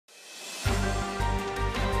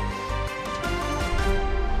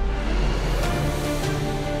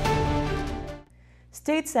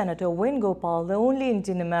State Senator Win Gopal, the only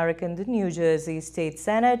Indian American in the New Jersey State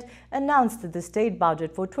Senate, announced that the state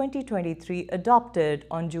budget for 2023 adopted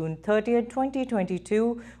on June 30,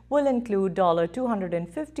 2022 will include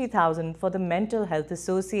 $250,000 for the Mental Health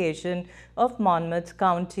Association of Monmouth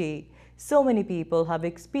County. So many people have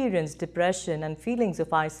experienced depression and feelings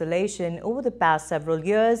of isolation over the past several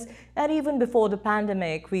years, and even before the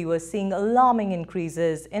pandemic, we were seeing alarming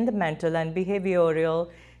increases in the mental and behavioral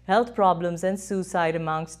health problems and suicide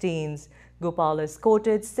amongst teens. Gopal is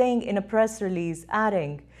quoted saying in a press release,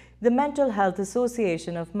 adding, "The Mental Health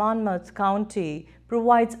Association of Monmouth County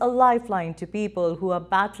provides a lifeline to people who are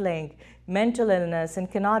battling mental illness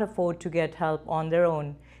and cannot afford to get help on their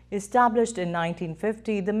own." Established in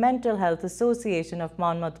 1950, the Mental Health Association of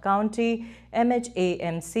Monmouth County,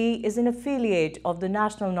 MHAMC, is an affiliate of the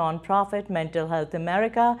national nonprofit Mental Health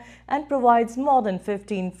America and provides more than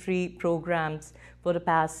 15 free programs. For the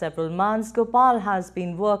past several months, Gopal has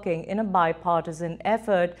been working in a bipartisan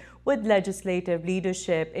effort with legislative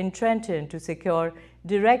leadership in Trenton to secure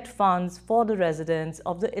direct funds for the residents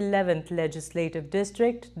of the 11th Legislative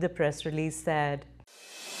District, the press release said.